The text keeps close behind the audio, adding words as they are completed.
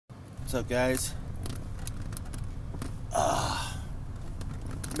What's up, guys?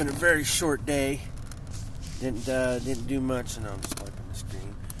 Been a very short day. Didn't do much. No, I'm just wiping the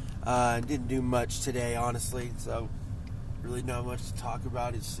screen. Didn't do much today, honestly. So really not much to talk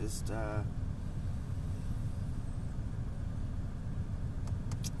about. It's just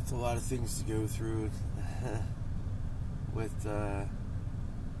it's a lot of things to go through with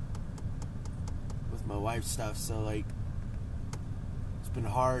my wife's stuff. So like, it's been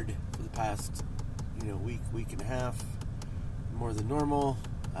hard for the past week and a half, more than normal.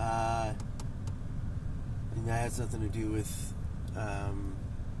 And that has nothing to do with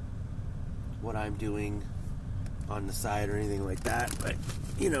what I'm doing on the side or anything like that. But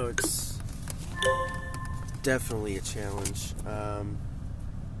it's definitely a challenge.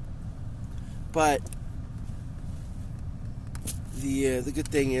 But the good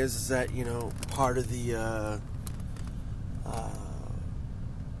thing is that part of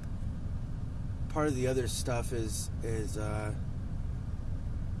the other stuff is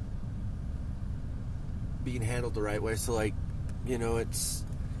being handled the right way. So like, it's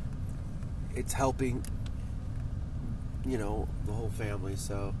helping the whole family.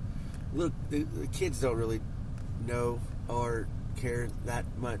 So look, the kids don't really know or care that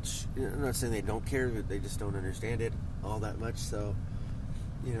much. I'm not saying they don't care, but they just don't understand it all that much. So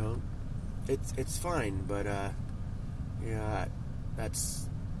it's fine. But that's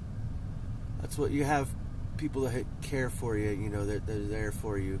what you have. People that care for you, they're there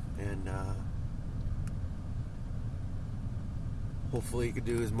for you, and hopefully you can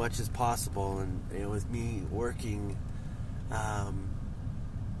do as much as possible. And with me working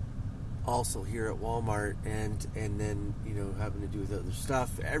also here at Walmart, and then having to do with other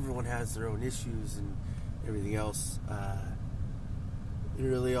stuff, everyone has their own issues and everything else. It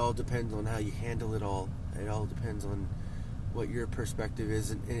really all depends on how you handle it all. It all depends on what your perspective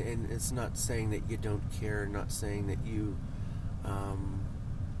is, and it's not saying that you don't care, not saying that you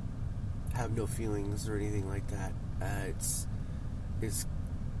have no feelings or anything like that. It's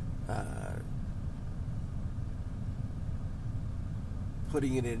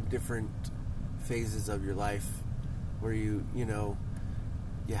putting it in different phases of your life, where you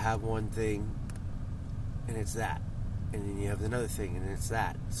have one thing and it's that, and then you have another thing and it's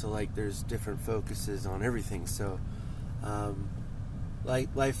that. So like, there's different focuses on everything. So like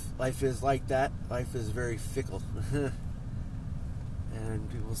life is like that. Life is very fickle. And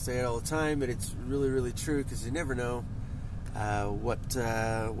people say it all the time, but it's really, really true, because you never know what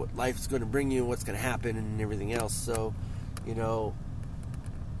life's going to bring you, what's going to happen, and everything else. So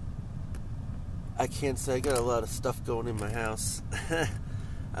I can't say I got a lot of stuff going in my house.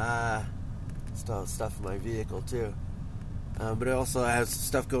 Still have stuff in my vehicle too, but I also have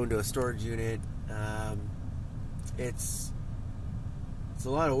stuff going to a storage unit. It's a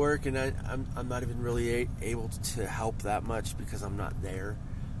lot of work, and I'm not even really able to help that much because I'm not there.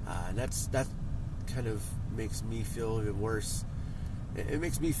 And that kind of makes me feel even worse. It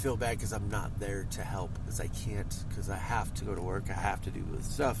makes me feel bad because I'm not there to help, because I can't, because I have to go to work. I have to do the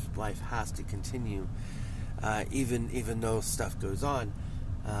stuff. Life has to continue, even though stuff goes on.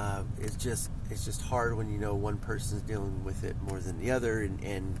 It's just hard when one person's dealing with it more than the other,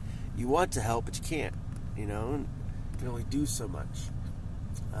 and you want to help, but you can't. You can only do so much.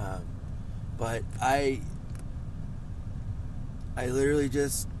 But I literally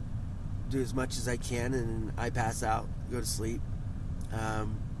just do as much as I can, and I pass out, go to sleep.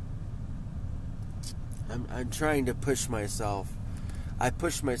 I'm trying to push myself. I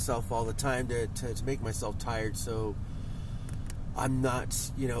push myself all the time to make myself tired, so I'm not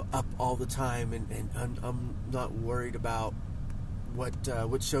up all the time, and I'm not worried about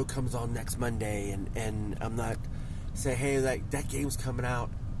what show comes on next Monday, and I'm not say, hey, that game's coming out,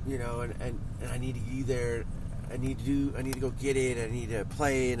 and I need to be there. I need to go get it. I need to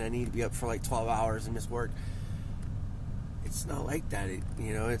play, and I need to be up for like 12 hours and miss work. It's not like that.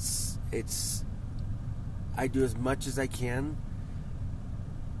 It's I do as much as I can,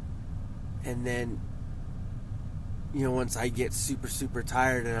 and then once I get super, super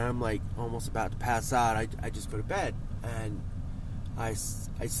tired and I'm like almost about to pass out, I just go to bed, and I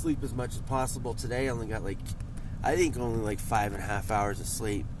sleep as much as possible. Today I only got only 5.5 hours of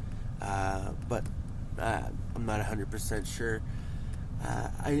sleep, but I'm not 100% sure.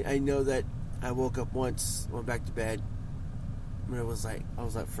 I know that I woke up once, went back to bed, and I was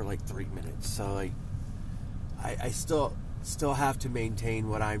up for like 3 minutes. So I still have to maintain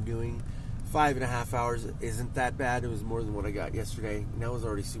what I'm doing. 5.5 hours isn't that bad. It was more than what I got yesterday, and I was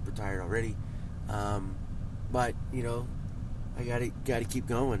already super tired already. But I gotta keep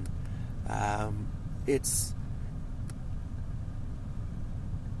going.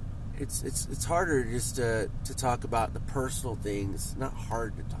 it's harder just to talk about the personal things. Not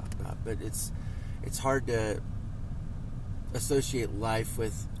hard to talk about, but it's hard to associate life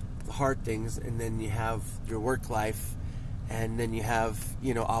with the hard things, and then you have your work life, and then you have,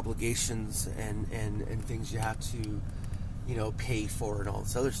 you know, obligations and things you have to, you know, pay for and all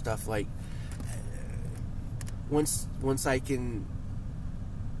this other stuff. Like once I can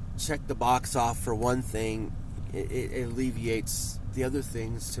check the box off for one thing, it alleviates the other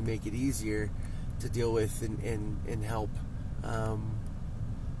things to make it easier to deal with and help.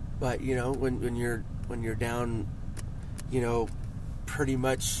 But you know, when you're down, you know, pretty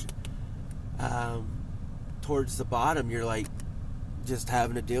much towards the bottom, you're like just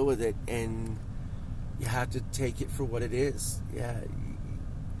having to deal with it, and you have to take it for what it is. Yeah,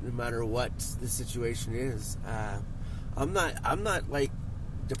 no matter what the situation is. I'm not like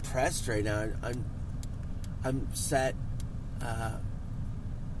depressed right now. I'm set. I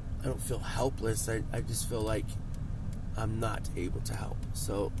don't feel helpless. I just feel like I'm not able to help.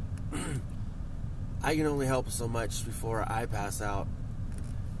 So I can only help so much before I pass out.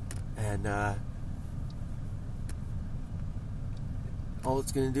 And all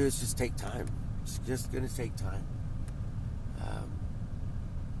it's going to do is just take time. It's just going to take time.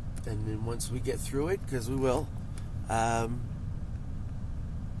 And then once we get through it, because we will,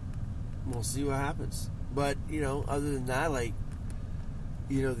 we'll see what happens. But, you know, other than that, like,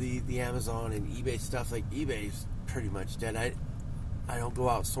 you know, the Amazon and eBay stuff, like, eBay's pretty much dead. I don't go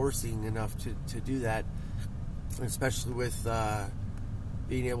out sourcing enough to do that, especially with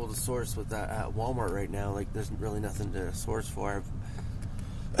being able to source with that at Walmart right now. Like, there's really nothing to source for.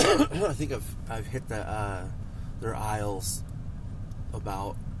 I think I've hit their aisles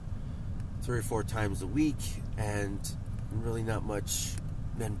about 3 or 4 times a week, and really not much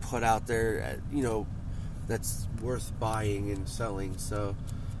been put out there, you know, that's worth buying and selling. So,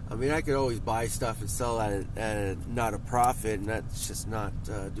 I mean, I could always buy stuff and sell at not a profit, and that's just not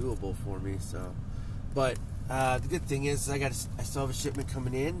doable for me. So, but the good thing is I still have a shipment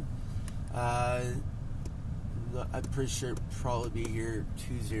coming in. I'm pretty sure it'll probably be here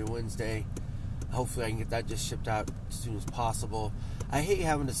Tuesday or Wednesday. Hopefully I can get that just shipped out as soon as possible. I hate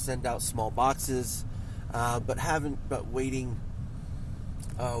having to send out small boxes, but waiting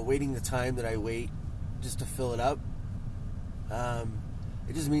the time that I wait just to fill it up.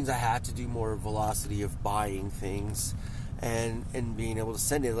 It just means I have to do more velocity of buying things and being able to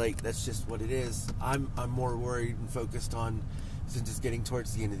send it. Like, that's just what it is. I'm more worried and focused on, since it's getting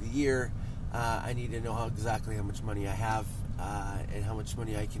towards the end of the year, I need to know exactly how much money I have and how much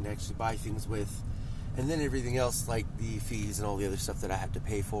money I can actually buy things with, and then everything else, like the fees and all the other stuff that I have to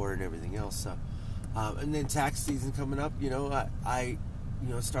pay for and everything else. So, and then tax season coming up, you know, I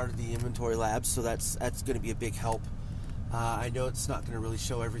started the inventory lab, so that's going to be a big help. I know it's not going to really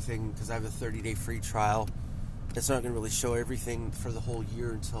show everything because I have a 30-day free trial. It's not going to really show everything for the whole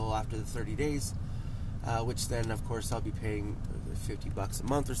year until after the 30 days, which then, of course, I'll be paying $50 a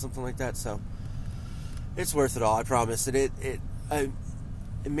month or something like that. So it's worth it all, I promise. And it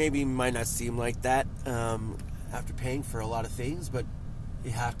maybe might not seem like that after paying for a lot of things, but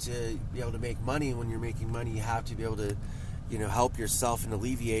you have to be able to make money. When you're making money, you have to be able to, you know, help yourself and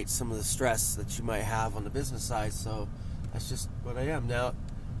alleviate some of the stress that you might have on the business side. So that's just what I am now.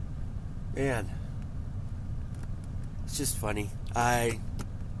 Man, it's just funny. I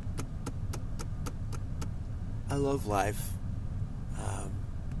love life.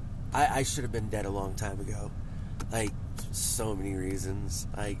 I should have been dead a long time ago. Like, so many reasons.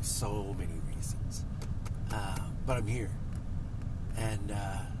 But I'm here. And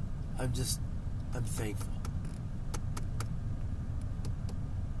I'm thankful.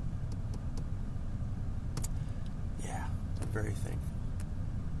 Yeah, I'm very thankful.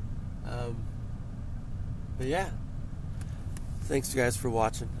 But yeah, thanks you guys for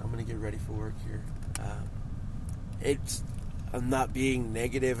watching. I'm gonna get ready for work here. I'm not being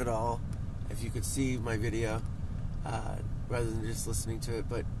negative at all. If you could see my video, rather than just listening to it,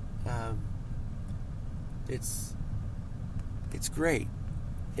 but it's great.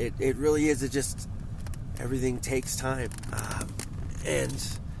 It really is. It just, everything takes time,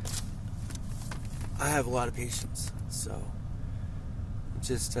 and I have a lot of patience. So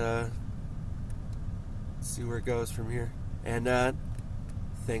just see where it goes from here. And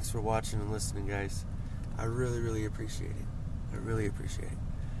thanks for watching and listening, guys. I really, really appreciate it. I really appreciate it.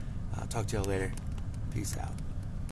 I'll talk to y'all later. Peace out.